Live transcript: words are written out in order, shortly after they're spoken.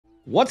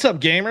What's up,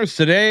 gamers?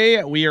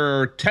 Today we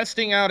are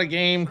testing out a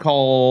game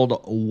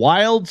called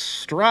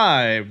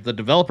Wildstrive. The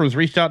developers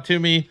reached out to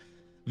me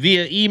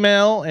via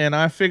email, and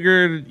I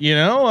figured,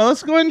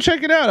 let's go ahead and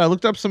check it out. I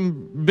looked up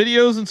some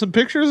videos and some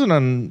pictures and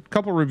a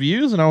couple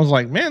reviews, and I was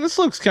like, man, this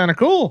looks kind of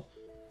cool.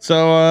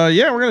 So,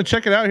 yeah, we're going to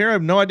check it out here. I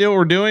have no idea what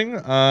we're doing.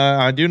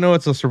 I do know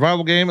it's a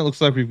survival game. It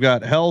looks like we've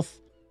got health,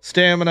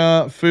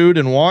 stamina, food,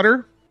 and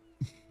water.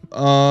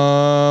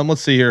 Let's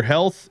see here.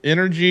 Health,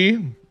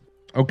 energy.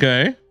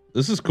 Okay.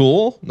 This is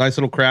cool. Nice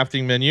little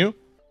crafting menu.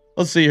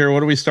 Let's see here.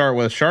 What do we start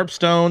with? Sharp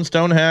stone,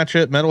 stone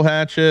hatchet,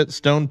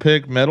 stone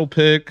pick, metal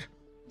pick.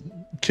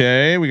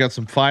 Okay, we got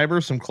some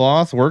fiber, some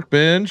cloth,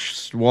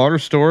 workbench, water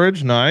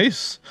storage.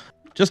 Nice.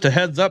 Just a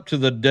heads up to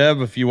the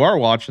dev, if you are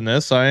watching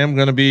this, I am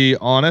going to be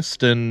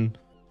honest and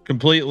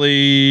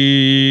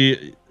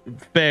completely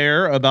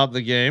fair about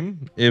the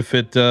game if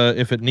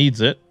it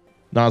needs it.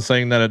 Not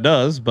saying that it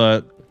does,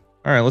 but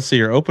all right, let's see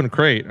here. Open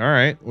crate. All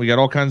right, we got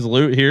all kinds of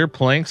loot here.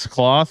 Planks,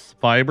 cloth,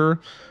 fiber,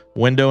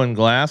 window, and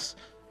glass.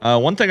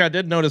 One thing I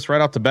did notice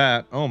right off the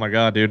bat. Oh my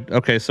god, dude.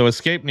 Okay, so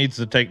escape needs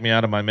to take me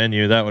out of my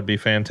menu. That would be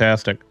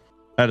fantastic.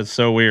 That is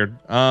so weird.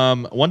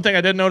 One thing I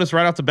did notice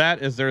right off the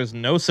bat is there is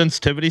no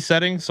sensitivity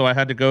setting, so I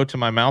had to go to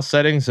my mouse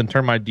settings and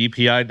turn my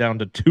DPI down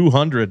to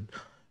 200.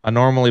 I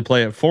normally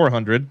play at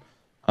 400,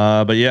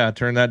 but yeah,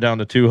 turn that down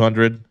to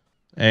 200.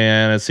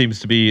 And it seems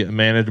to be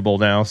manageable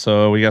now.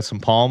 So we got some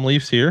palm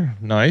leaves here.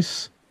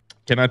 Nice.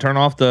 Can I turn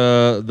off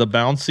the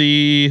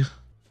bouncy?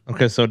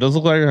 Okay, so it does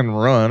look like I can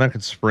run. I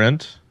could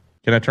sprint.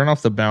 Can I turn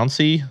off the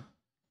bouncy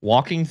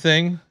walking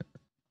thing?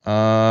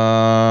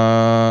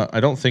 I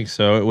don't think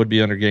so. It would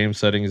be under game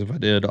settings if I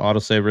did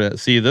autosave.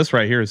 See, this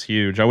right here is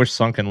huge. I wish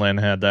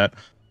Sunkenland had that.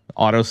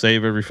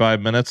 Autosave every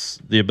 5 minutes.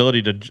 The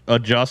ability to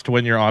adjust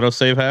when your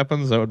autosave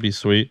happens. That would be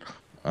sweet.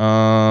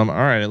 All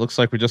right, it looks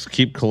like we just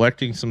keep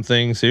collecting some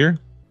things here.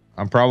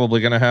 I'm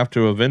probably gonna have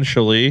to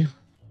eventually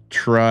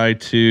try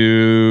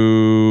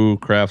to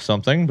craft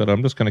something, but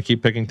I'm just gonna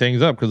keep picking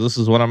things up because this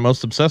is what I'm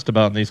most obsessed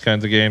about in these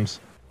kinds of games.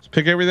 Just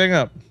pick everything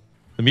up.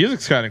 The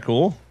music's kind of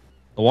cool.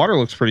 The water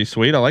looks pretty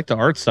sweet. I like the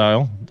art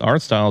style. The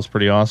art style is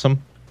pretty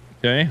awesome.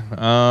 Okay.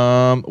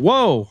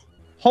 Whoa,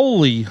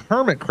 holy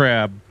hermit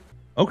crab.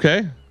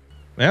 Okay, man,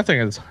 that thing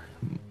is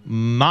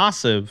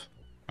massive.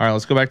 All right,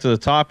 let's go back to the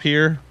top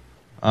here.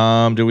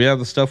 Do we have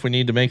the stuff we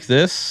need to make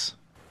this?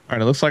 All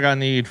right, it looks like I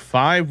need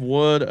 5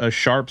 wood, a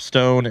sharp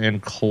stone,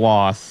 and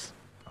cloth.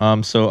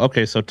 So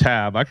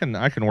tab. I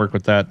can work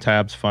with that.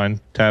 Tab's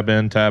fine. Tab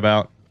in, tab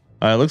out.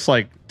 It looks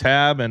like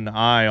tab and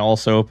I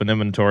also open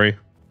inventory.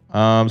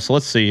 So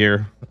let's see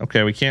here.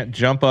 Okay, we can't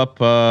jump up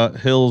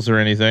hills or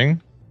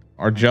anything.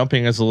 Our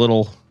jumping is a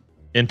little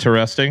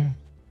interesting.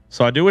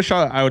 So I do wish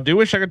I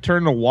could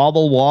turn the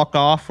wobble walk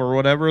off or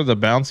whatever, the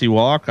bouncy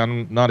walk.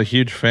 I'm not a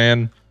huge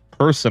fan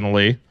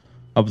personally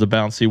of the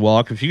bouncy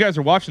walk. If you guys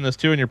are watching this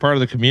too and you're part of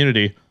the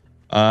community,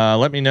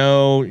 let me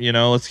know.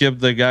 Let's give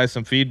the guys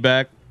some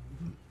feedback,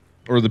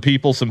 or the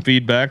people some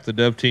feedback, the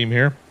dev team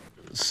here,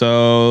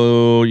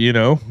 so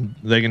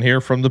they can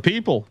hear from the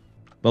people.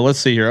 But let's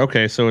see here.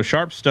 Okay, so a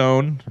sharp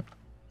stone,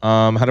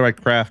 how do I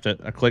craft it?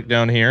 I click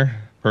down here.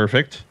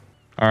 Perfect.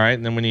 All right,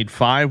 and then we need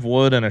 5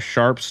 wood and a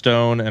sharp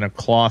stone and a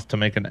cloth to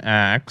make an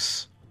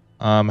axe.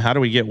 How do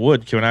we get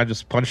wood? Can I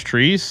just punch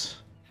trees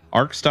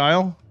arc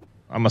style?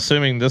 I'm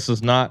assuming this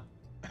is not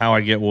how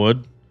I get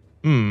wood.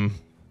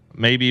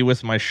 Maybe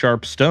with my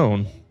sharp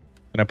stone.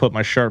 Can I put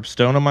my sharp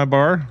stone on my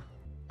bar?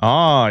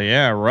 Oh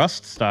yeah,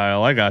 rust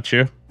style. I got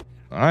you.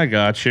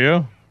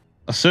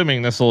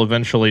 Assuming this will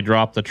eventually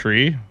drop the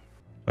tree.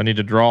 I need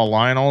to draw a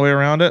line all the way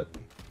around it.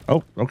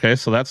 Oh, okay,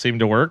 so that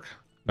seemed to work.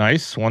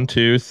 Nice. 1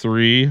 2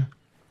 3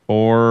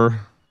 4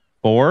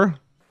 4.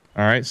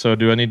 All right, so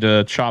do I need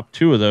to chop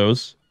 2 of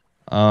those?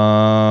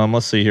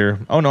 Let's see here.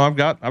 Oh no, I've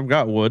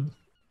got wood.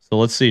 So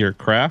let's see here.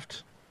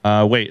 Craft.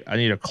 Wait, I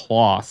need a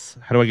cloth.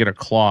 How do I get a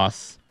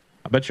cloth?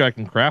 I bet you I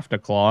can craft a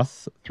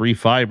cloth. 3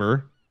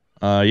 fiber.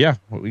 Yeah,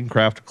 we can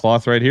craft a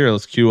cloth right here.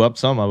 Let's queue up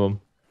some of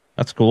them.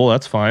 That's cool.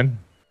 That's fine.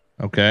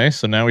 Okay,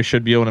 so now we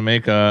should be able to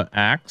make a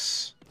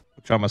axe,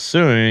 which I'm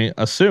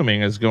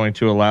assuming is going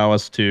to allow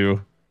us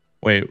to.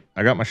 Wait,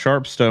 I got my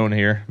sharp stone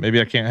here. Maybe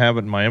I can't have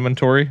it in my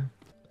inventory.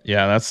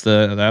 Yeah, that's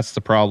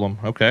the problem.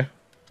 Okay,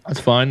 that's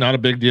fine. Not a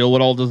big deal.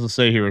 What all does it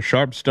say here? A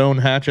sharp stone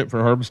hatchet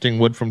for harvesting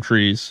wood from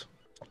trees.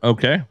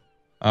 Okay.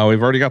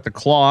 We've already got the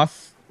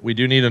cloth. We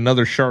do need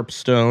another sharp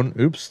stone.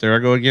 Oops, there I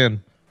go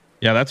again.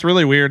 Yeah, that's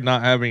really weird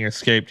not having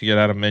escape to get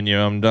out of menu.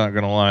 I'm not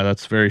going to lie.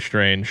 That's very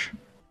strange.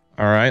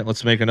 All right,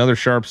 let's make another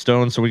sharp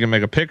stone so we can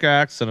make a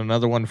pickaxe and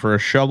another one for a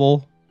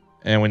shovel.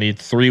 And we need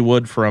 3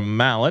 wood for a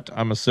mallet.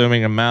 I'm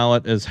assuming a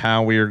mallet is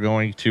how we are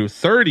going to...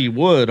 30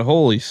 wood,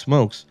 holy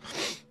smokes,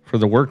 for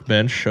the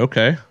workbench.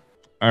 Okay.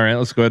 All right,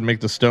 let's go ahead and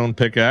make the stone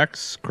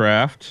pickaxe,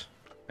 craft,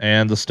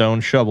 and the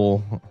stone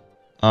shovel.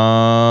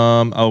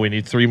 Oh, we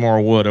need 3 more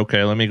wood.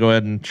 Okay, let me go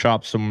ahead and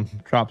chop some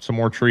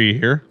more tree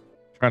here.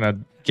 Trying to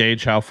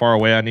gauge how far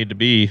away I need to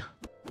be.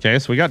 Okay,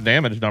 so we got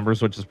damage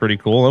numbers, which is pretty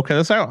cool. Okay,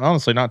 that's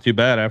honestly not too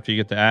bad after you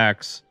get the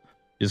axe.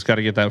 You just got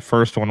to get that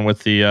first one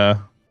with the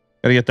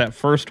Gotta get that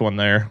first one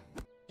there.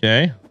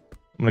 Okay. I'm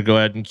gonna go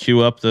ahead and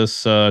queue up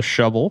this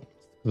shovel,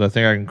 because I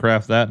think I can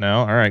craft that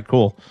now. All right,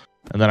 cool.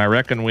 And then I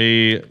reckon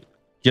we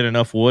get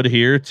enough wood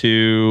here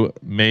to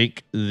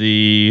make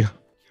the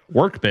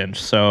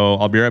workbench. So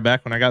I'll be right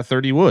back when I got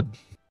 30 wood.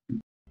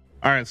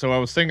 All right, so I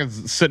was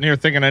sitting here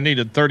thinking I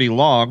needed 30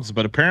 logs,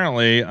 but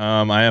apparently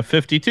I have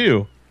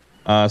 52.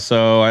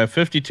 So I have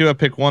 52. I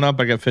pick one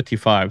up, I get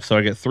 55. So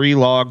I get 3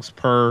 logs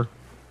per,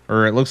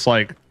 or it looks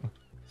like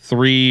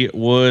 3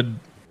 wood.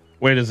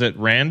 Wait, is it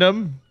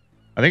random?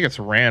 I think it's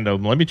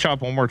random. Let me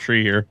chop one more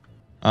tree here,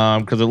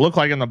 because it looked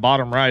like in the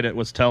bottom right it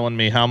was telling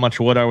me how much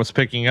wood I was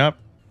picking up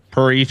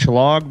per each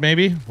log.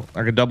 Maybe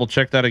I could double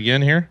check that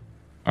again here.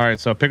 All right,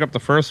 so I pick up the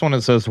first one.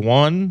 It says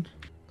 1.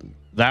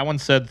 That one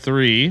said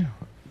 3.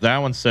 That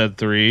one said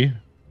 3,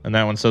 and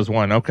that one says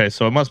 1. Okay,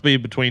 so it must be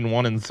between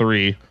 1 and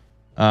 3,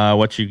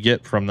 what you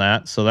get from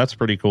that. So that's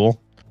pretty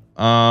cool.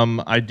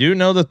 I do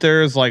know that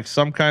there's like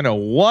some kind of,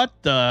 what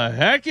the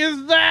heck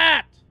is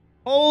that?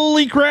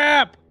 Holy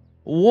crap!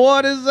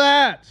 What is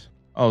that?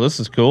 Oh, this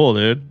is cool,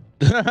 dude.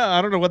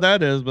 I don't know what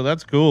that is, but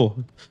that's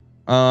cool.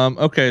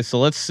 Okay, so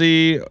let's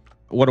see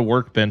what a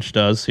workbench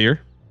does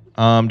here.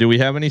 Do we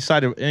have any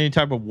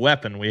type of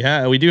weapon?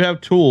 We do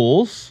have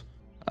tools.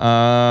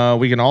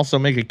 We can also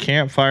make a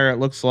campfire, it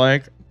looks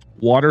like.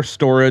 Water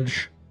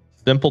storage,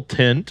 simple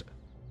tent,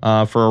 for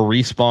a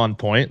respawn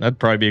point. That'd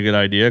probably be a good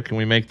idea. Can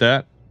we make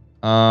that?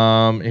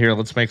 Here,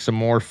 let's make some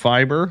more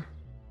fiber.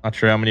 Not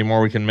sure how many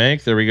more we can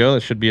make. There we go.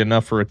 That should be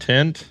enough for a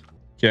tent.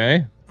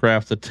 Okay,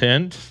 craft the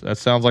tent. That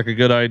sounds like a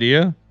good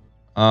idea.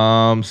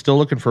 Still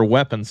looking for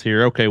weapons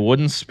here. Okay,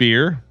 wooden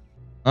spear.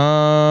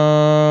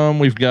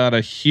 We've got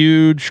a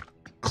huge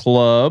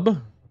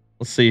club.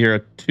 Let's see here, a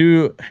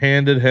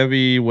 2-handed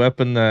heavy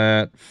weapon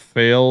that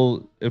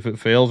if it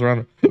fails,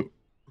 run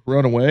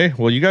away.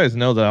 Well, you guys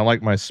know that I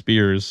like my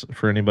spears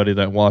for anybody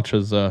that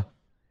watches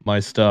my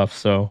stuff.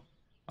 So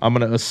I'm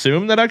going to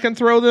assume that I can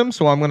throw them.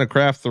 So I'm going to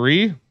craft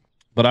 3,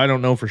 but I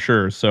don't know for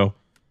sure. So,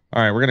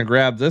 all right, we're going to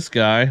grab this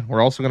guy.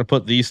 We're also going to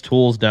put these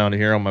tools down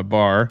here on my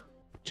bar.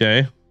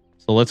 Okay.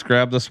 So let's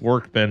grab this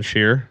workbench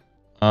here.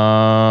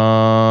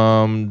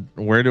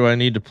 Where do I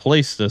need to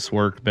place this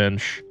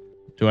workbench?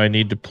 Do I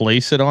need to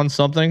place it on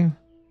something?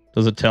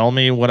 Does it tell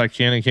me what I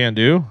can and can't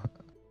do?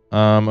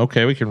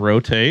 Okay, we can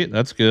rotate.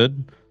 That's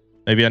good.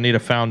 Maybe I need a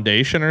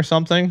foundation or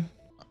something.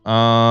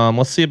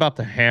 Let's see about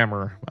the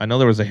hammer. I know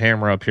there was a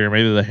hammer up here.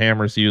 Maybe the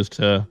hammer's used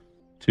to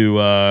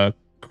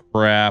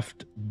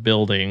craft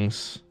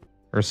buildings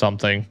or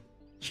something.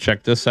 Let's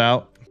check this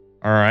out.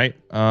 All right.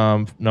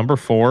 Number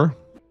 4.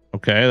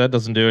 Okay, that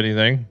doesn't do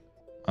anything.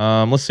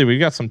 Let's see. We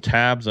got some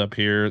tabs up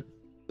here.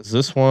 Is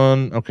this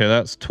one? Okay,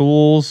 that's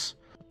tools.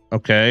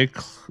 Okay,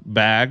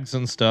 bags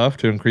and stuff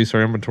to increase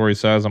our inventory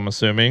size, I'm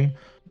assuming.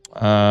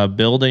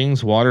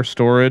 Buildings, water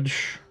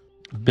storage,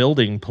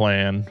 building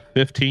plan,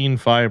 15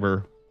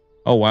 fiber.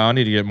 Oh, wow, I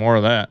need to get more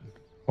of that.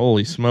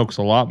 Holy smokes,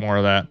 a lot more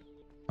of that.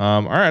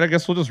 All right, I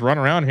guess we'll just run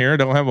around here.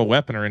 Don't have a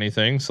weapon or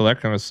anything, so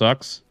that kind of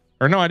sucks.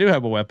 Or no, I do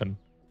have a weapon.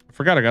 I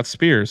forgot I got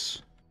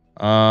spears.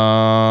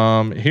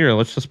 Here,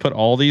 let's just put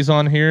all these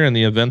on here in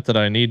the event that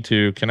I need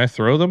to. Can I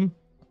throw them?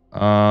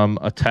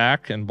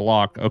 Attack and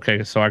block.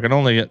 Okay, so I can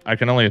only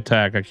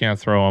attack. I can't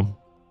throw them.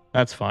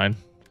 That's fine.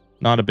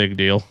 Not a big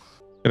deal.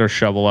 Get our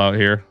shovel out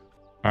here.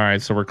 All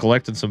right, so we're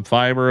collecting some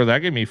fiber. That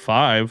gave me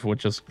 5,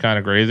 which is kind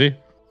of crazy.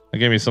 That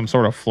gave me some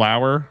sort of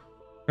flour.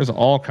 There's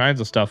all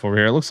kinds of stuff over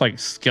here. It looks like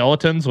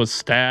skeletons with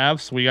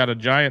staffs. We got a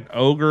giant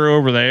ogre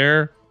over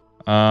there.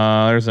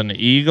 There's an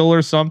eagle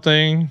or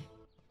something.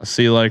 I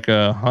see like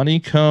a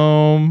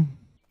honeycomb.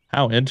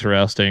 How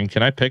interesting.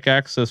 Can I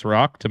pickaxe this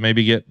rock to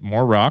maybe get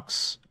more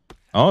rocks?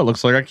 Oh, it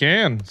looks like I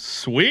can.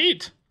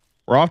 Sweet.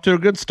 We're off to a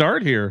good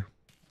start here.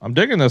 I'm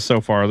digging this so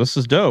far. This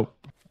is dope.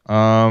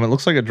 It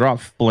looks like it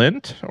dropped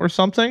flint or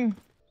something.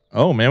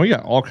 Oh, man, we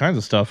got all kinds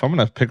of stuff. I'm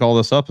going to pick all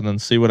this up and then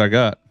see what I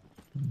got.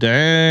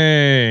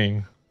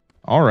 Dang.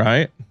 All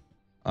right.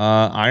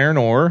 Iron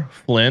ore,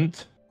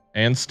 flint,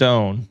 and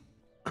stone.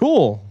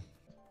 Cool.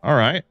 All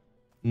right.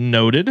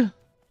 Noted.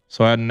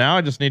 So now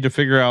I just need to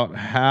figure out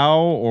how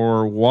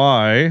or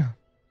why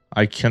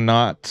I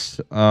cannot.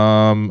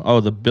 Oh,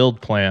 the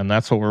build plan.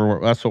 That's what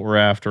we're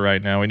after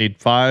right now. We need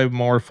 5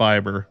 more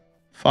fiber.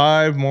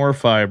 5 more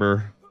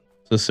fiber.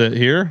 To sit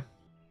here.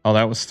 Oh,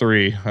 that was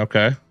 3.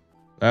 Okay,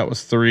 that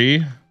was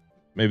 3.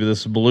 Maybe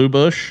this blue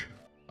bush.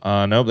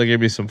 Nope. They gave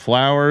me some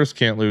flowers.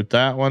 Can't loot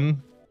that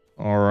one.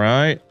 All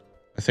right.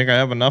 I think I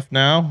have enough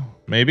now.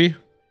 Maybe.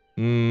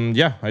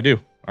 Yeah, I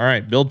do. All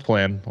right. Build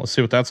plan. Let's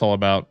see what that's all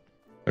about.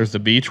 There's the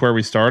beach where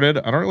we started.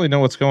 I don't really know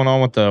what's going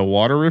on with the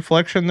water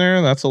reflection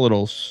there. That's a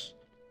little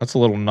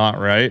not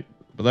right,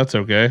 but that's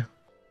okay.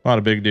 Not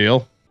a big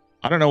deal.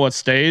 I don't know what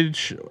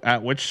stage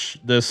at which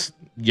this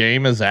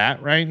game is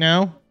at right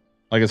now,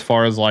 like as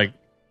far as like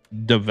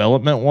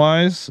development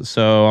wise.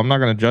 So I'm not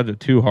going to judge it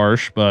too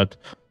harsh, but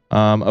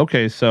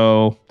okay.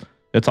 So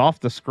it's off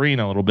the screen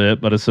a little bit,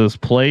 but it says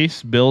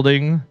place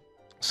building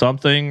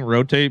something,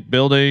 rotate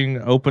building,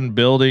 open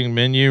building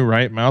menu,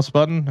 right mouse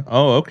button.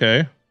 Oh,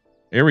 okay.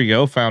 Here we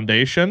go.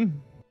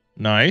 Foundation.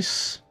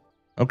 Nice.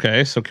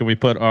 Okay, so can we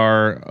put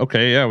our...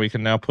 Okay, yeah, we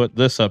can now put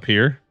this up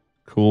here.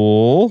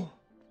 Cool.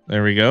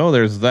 There we go.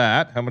 There's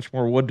that. How much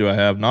more wood do I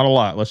have? Not a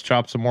lot. Let's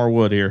chop some more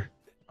wood here.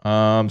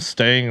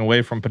 Staying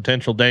away from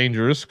potential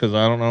dangers, because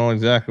I don't know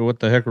exactly what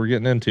the heck we're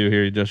getting into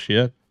here just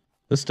yet.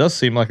 This does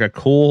seem like a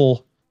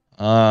cool...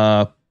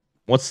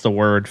 what's the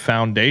word?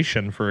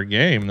 Foundation for a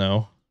game,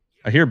 though.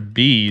 I hear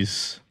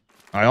bees.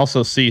 I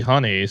also see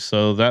honey,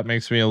 so that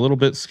makes me a little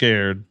bit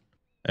scared.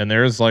 And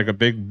there's like a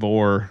big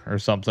boar or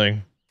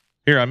something.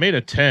 Here, I made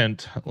a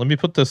tent. Let me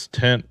put this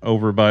tent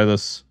over by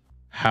this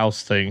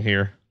house thing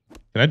here.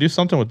 Can I do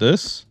something with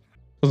this?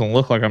 Doesn't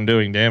look like I'm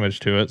doing damage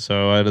to it,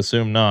 so I'd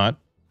assume not.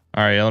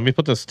 All right, let me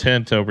put this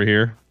tent over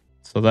here.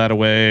 So that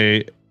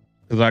way,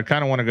 because I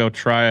kind of want to go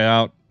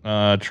try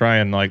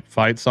and like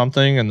fight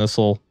something, and this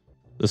will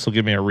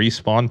give me a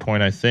respawn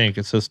point, I think.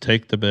 It says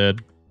take the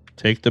bed.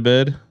 Take the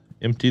bed.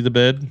 Empty the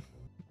bed.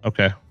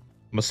 Okay.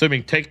 I'm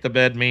assuming take the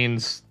bed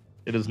means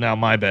it is now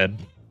my bed.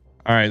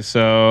 All right,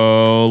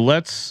 so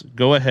let's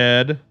go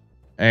ahead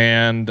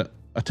and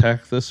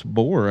attack this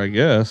boar, I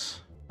guess.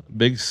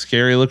 Big,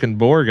 scary looking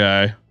boar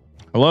guy.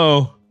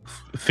 Hello?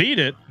 Feed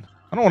it?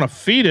 I don't want to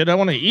feed it. I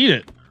want to eat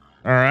it.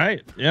 All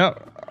right.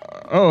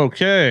 Yep.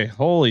 Okay.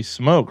 Holy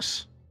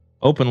smokes.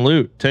 Open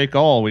loot. Take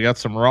all. We got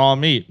some raw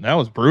meat. That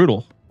was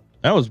brutal.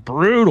 That was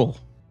brutal. Do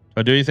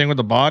I do anything with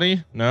the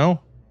body?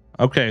 No?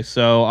 Okay,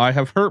 so I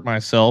have hurt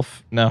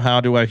myself. Now,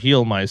 how do I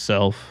heal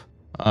myself?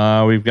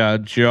 We've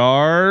got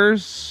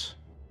jars.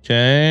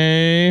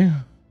 Okay.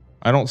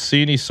 I don't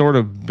see any sort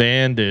of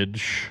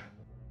bandage.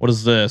 What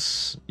is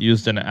this?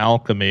 Used in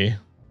alchemy.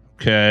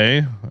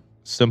 Okay.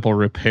 Simple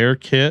repair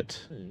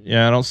kit.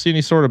 Yeah, I don't see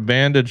any sort of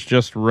bandage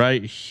just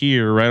right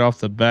here, right off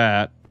the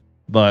bat.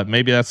 But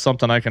maybe that's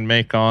something I can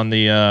make on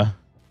the,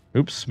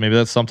 oops, maybe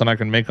that's something I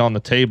can make on the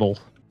table.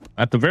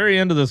 At the very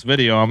end of this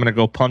video, I'm going to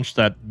go punch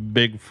that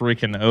big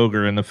freaking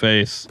ogre in the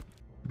face.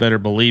 Better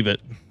believe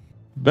it.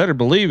 Better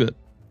believe it.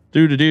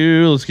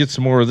 Do-do-do. Let's get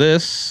some more of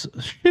this.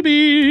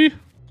 Shibby.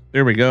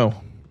 There we go.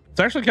 It's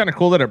actually kind of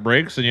cool that it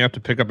breaks and you have to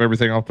pick up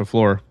everything off the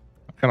floor.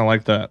 I kind of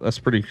like that. That's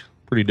pretty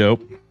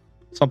dope.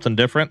 Something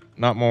different.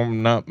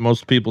 Not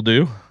most people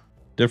do.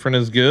 Different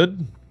is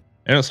good.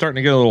 And it's starting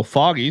to get a little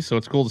foggy, so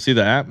it's cool to see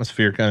the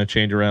atmosphere kind of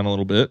change around a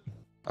little bit.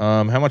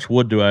 How much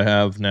wood do I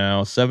have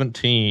now?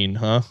 17,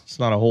 huh? It's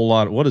not a whole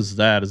lot. What is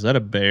that? Is that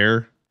a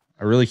bear?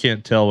 I really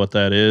can't tell what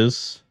that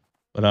is.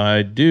 But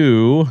I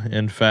do,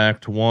 in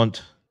fact,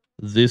 want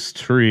this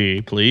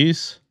tree,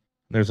 please.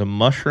 There's a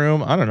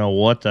mushroom. I don't know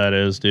what that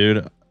is,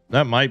 dude.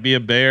 That might be a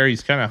bear.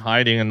 He's kind of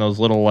hiding in those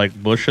little, like,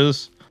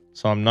 bushes.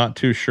 So I'm not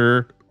too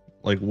sure,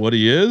 like, what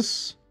he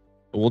is.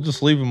 But we'll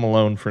just leave him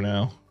alone for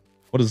now.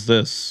 What is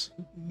this?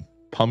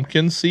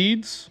 Pumpkin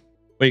seeds?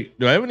 Wait,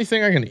 do I have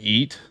anything I can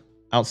eat?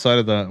 Outside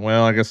of the,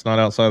 well, I guess not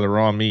outside of the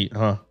raw meat,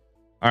 huh?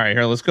 All right,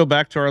 here, let's go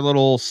back to our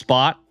little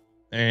spot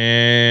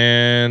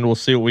and we'll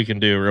see what we can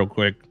do real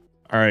quick.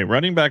 All right,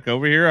 running back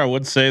over here, I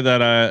would say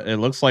that it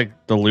looks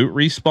like the loot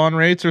respawn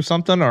rates or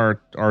something are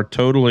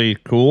totally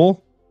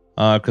cool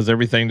because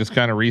everything just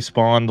kind of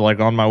respawned like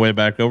on my way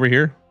back over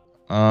here.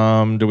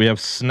 Do we have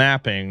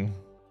snapping?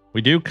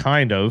 We do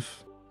kind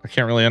of. I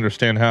can't really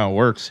understand how it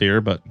works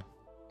here, but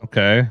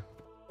okay.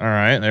 All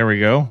right, there we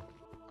go.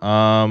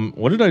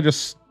 What did I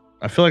just...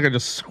 I feel like I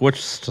just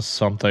switched to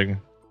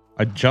something.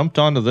 I jumped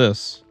onto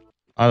this.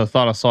 I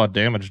thought I saw a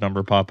damage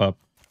number pop up.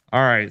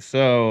 All right,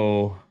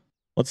 so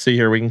let's see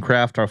here. We can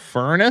craft a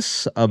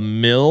furnace, a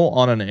mill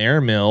on an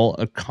air mill,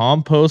 a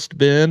compost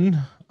bin,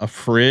 a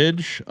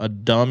fridge, a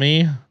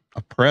dummy,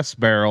 a press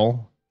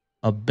barrel,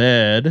 a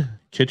bed,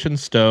 kitchen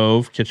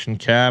stove, kitchen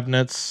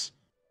cabinets.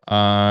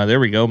 There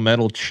we go.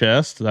 Metal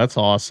chest. That's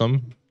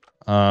awesome.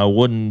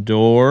 Wooden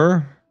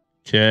door.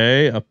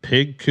 Okay, a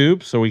pig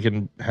coop so we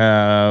can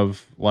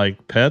have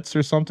like pets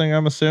or something,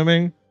 I'm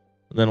assuming.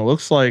 Then it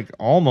looks like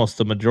almost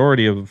the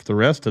majority of the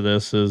rest of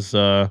this is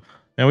now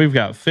we've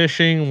got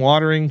fishing,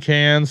 watering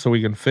cans so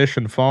we can fish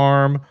and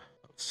farm,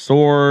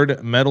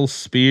 sword, metal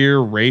spear,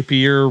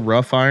 rapier,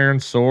 rough iron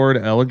sword,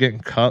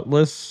 elegant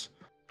cutlass,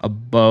 a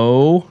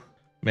bow.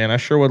 Man, I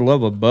sure would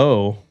love a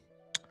bow.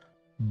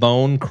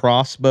 Bone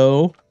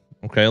crossbow.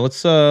 Okay,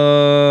 let's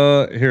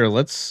try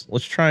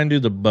and do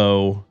the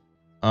bow.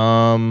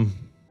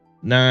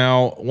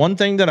 Now, one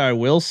thing that I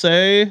will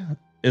say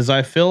is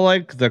I feel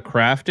like the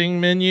crafting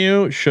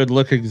menu should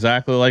look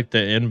exactly like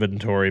the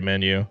inventory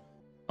menu.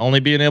 Only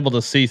being able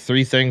to see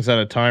 3 things at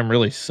a time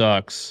really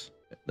sucks.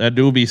 That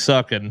do be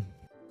sucking.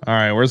 All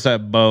right, where's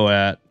that bow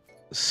at?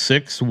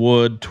 6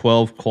 wood,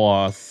 12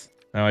 cloth.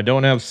 Now, I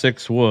don't have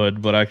 6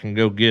 wood, but I can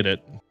go get it.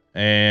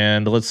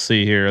 And let's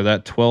see here,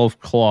 that 12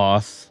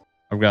 cloth.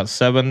 I've got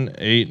 7,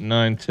 8,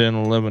 9, 10,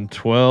 11,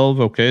 12.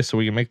 Okay, so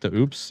we can make the,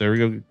 oops, there we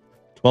go.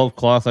 12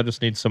 cloth. I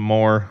just need some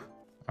more.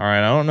 All right,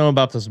 I don't know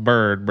about this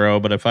bird, bro,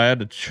 but if I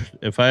had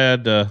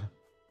to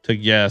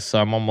guess,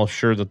 I'm almost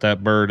sure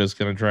that bird is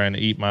gonna try and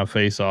eat my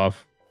face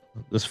off.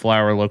 This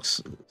flower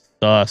looks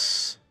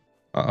sus.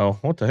 Uh-oh,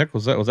 what the heck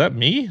was that? Was that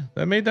me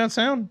that made that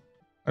sound?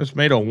 I just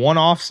made a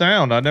one-off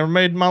sound I never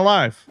made in my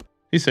life.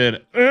 He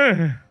said,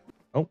 ugh.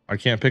 Oh, I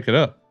can't pick it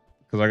up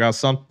because I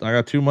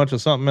got too much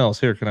of something else.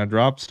 Here, can I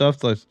drop stuff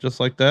that's just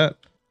like that?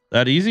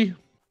 That easy?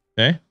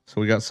 Okay, so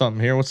we got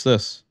something here. What's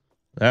this?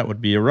 That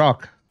would be a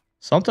rock.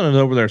 Something is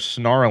over there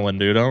snarling,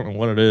 dude. I don't know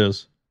what it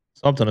is.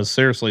 Something is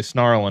seriously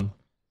snarling.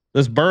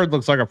 This bird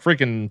looks like a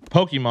freaking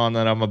Pokemon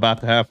that I'm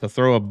about to have to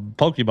throw a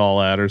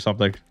Pokeball at or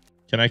something.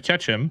 Can I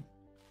catch him?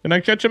 Can I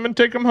catch him and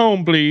take him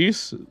home,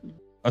 please?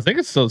 I think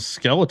it's those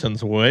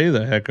skeletons way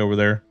the heck over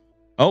there.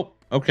 Oh,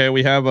 okay.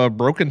 We have a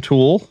broken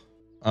tool.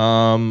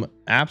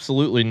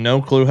 Absolutely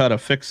no clue how to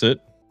fix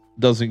it.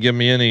 Doesn't give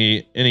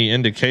me any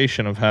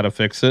indication of how to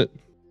fix it.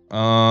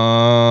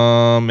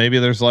 Maybe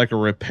there's like a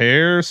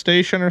repair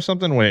station or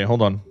something. Wait,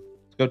 hold on.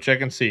 Let's go check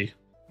and see.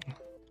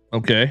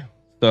 Okay.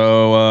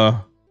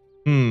 So,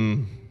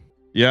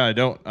 yeah, I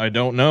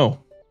don't know.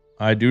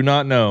 I do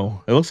not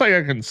know. It looks like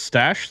I can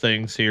stash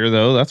things here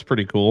though. That's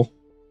pretty cool.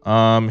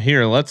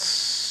 Here,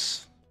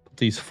 let's put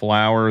these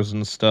flowers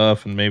and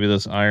stuff and maybe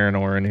this iron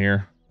ore in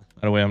here.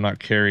 That way I'm not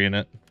carrying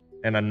it.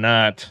 And a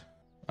nut.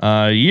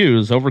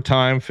 Use over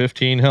time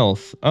 15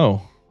 health.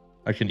 Oh,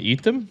 I can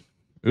eat them?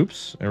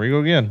 Oops, there we go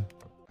again.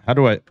 How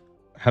do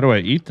I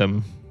eat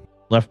them?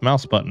 Left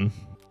mouse button.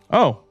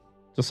 Oh,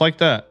 just like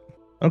that.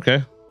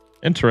 Okay.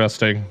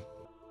 Interesting.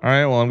 All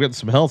right, well, I'm getting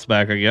some health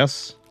back, I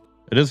guess.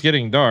 It is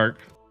getting dark.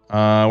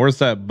 Where's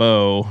that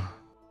bow?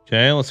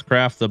 Okay, let's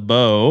craft the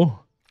bow.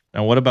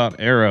 Now, what about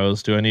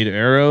arrows? Do I need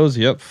arrows?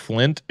 Yep,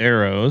 flint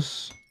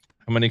arrows.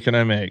 How many can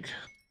I make?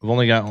 I've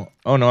only got...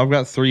 Oh, no, I've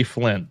got 3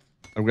 flint.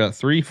 I've got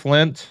 3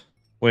 flint.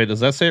 Wait, does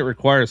that say it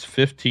requires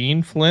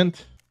 15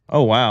 flint?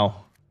 Oh,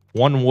 wow.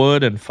 1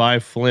 wood and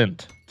 5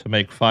 flint to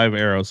make 5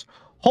 arrows.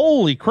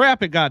 Holy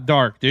crap, it got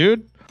dark,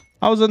 dude.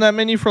 I was in that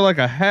menu for like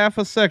a half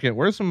a second.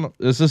 Where's some...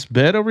 Is this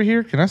bed over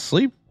here? Can I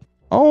sleep?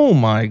 Oh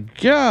my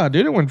god,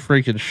 dude. It went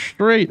freaking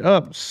straight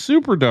up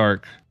super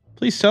dark.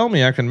 Please tell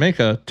me I can make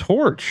a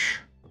torch.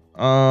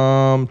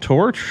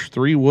 Torch,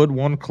 3 wood,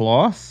 1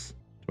 cloth.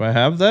 Do I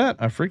have that?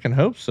 I freaking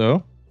hope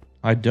so.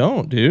 I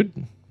don't, dude.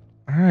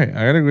 All right,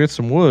 I gotta go get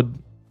some wood.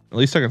 At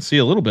least I can see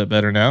a little bit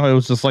better now. It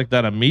was just like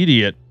that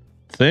immediate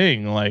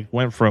thing, like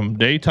went from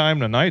daytime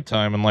to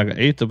nighttime in like an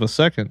 1/8 of a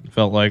second.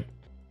 Felt like,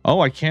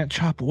 oh, I can't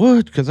chop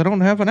wood because I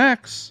don't have an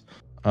axe.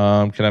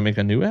 Can I make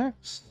a new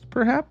axe?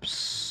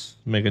 Perhaps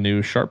make a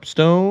new sharp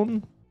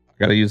stone. I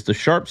gotta use the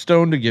sharp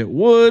stone to get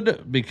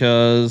wood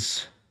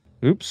because,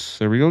 oops,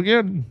 there we go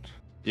again.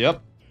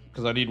 Yep,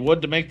 because I need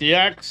wood to make the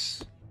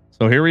axe.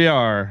 So here we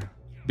are,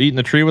 beating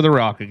the tree with a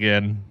rock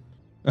again.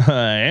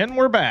 And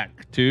we're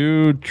back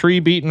to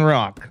tree beating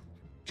rock.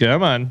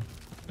 Come on.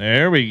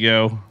 There we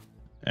go.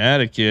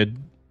 Atta kid.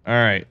 All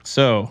right,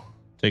 so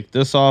take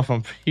this off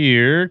of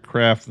here,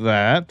 craft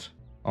that.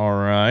 All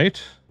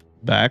right,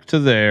 back to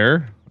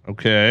there.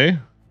 Okay,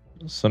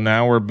 so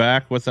now we're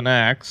back with an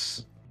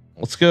axe.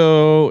 Let's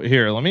go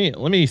here. Let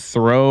me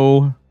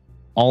throw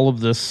all of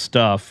this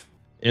stuff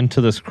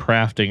into this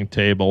crafting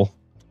table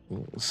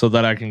so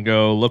that I can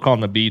go look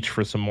on the beach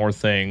for some more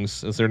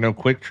things. Is there no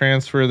quick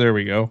transfer? There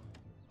we go.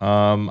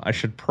 I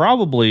should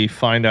probably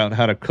find out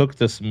how to cook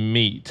this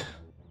meat.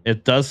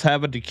 It does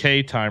have a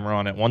decay timer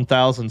on it,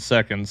 1,000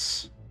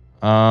 seconds.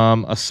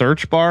 A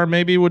search bar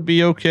maybe would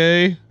be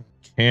okay.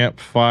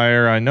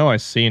 Campfire, I know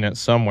I've seen it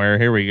somewhere.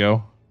 Here we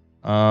go.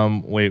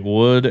 Wait,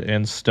 wood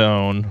and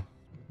stone.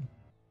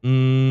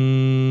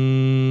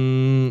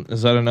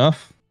 Is that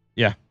enough?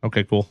 Yeah,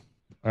 okay, cool.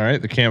 All right,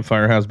 the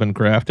campfire has been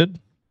crafted.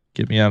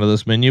 Get me out of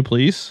this menu,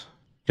 please.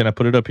 Can I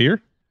put it up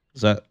here?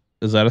 Is that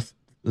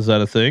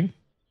a thing?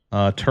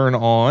 Turn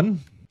on.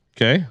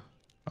 Okay.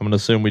 I'm gonna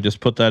assume we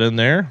just put that in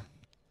there.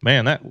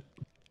 Man, I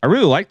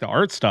really like the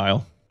art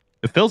style.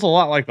 It feels a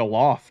lot like a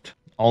loft,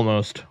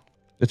 almost.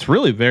 It's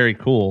really very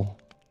cool.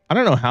 I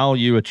don't know how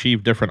you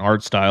achieve different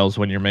art styles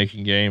when you're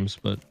making games,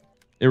 but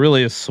it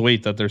really is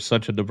sweet that there's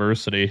such a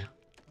diversity.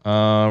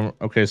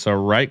 Okay, so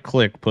right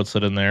click puts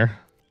it in there.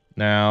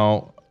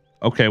 Now,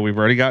 okay, we've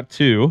already got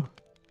 2.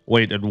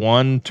 Wait, did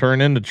 1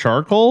 turn into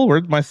charcoal?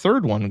 Where'd my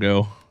 3rd one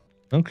go?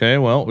 Okay,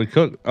 well, we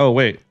cook. Oh,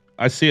 wait,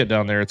 I see it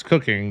down there. It's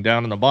cooking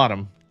down in the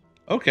bottom.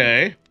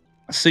 Okay,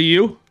 I see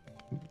you.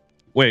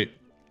 Wait,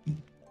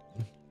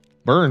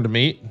 burned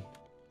meat.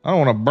 I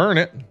don't want to burn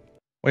it.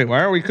 Wait, why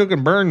are we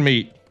cooking burned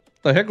meat?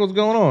 What the heck was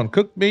going on?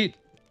 Cooked meat?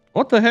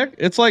 What the heck?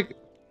 It's like,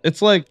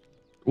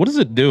 what is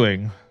it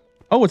doing?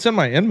 Oh, it's in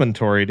my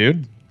inventory,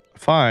 dude.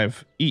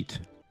 5, eat.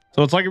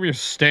 So it's like if you're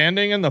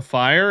standing in the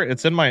fire,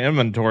 it's in my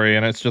inventory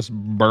and it's just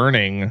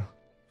burning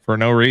for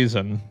no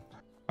reason.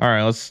 All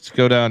right, let's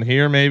go down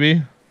here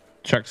maybe.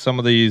 Check some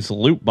of these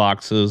loot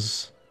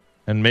boxes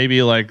and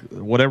maybe like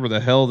whatever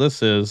the hell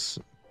this is.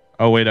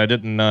 Oh, wait, I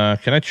didn't,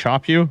 can I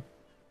chop you?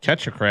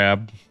 Catch a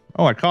crab.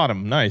 Oh, I caught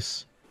him.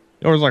 Nice.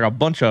 There was like a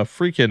bunch of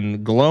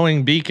freaking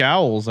glowing beak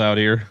owls out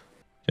here.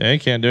 Okay,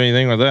 can't do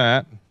anything with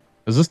that.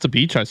 Is this the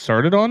beach I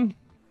started on?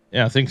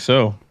 Yeah, I think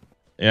so.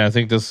 Yeah, I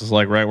think this is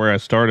like right where I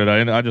started.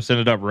 I just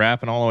ended up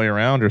wrapping all the way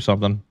around or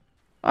something.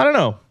 I don't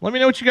know. Let me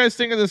know what you guys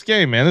think of this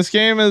game, man. This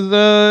game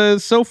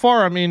is so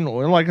far, I mean,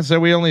 like I said,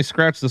 we only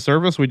scratched the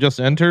surface. We just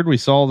entered. We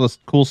saw the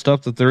cool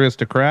stuff that there is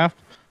to craft.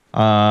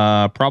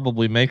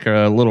 Probably make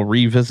a little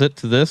revisit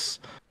to this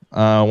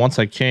once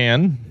I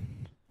can.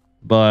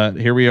 But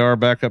here we are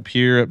back up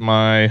here at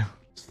my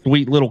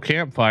sweet little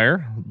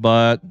campfire.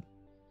 But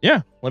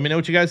yeah, let me know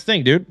what you guys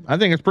think, dude. I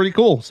think it's pretty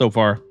cool so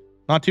far.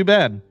 Not too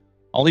bad.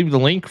 I'll leave the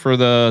link for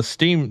the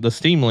Steam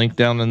link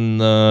down in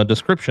the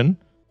description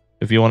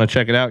if you want to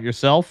check it out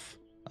yourself.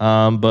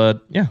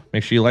 But yeah,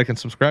 make sure you like and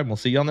subscribe. We'll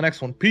see you on the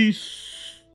next one. Peace.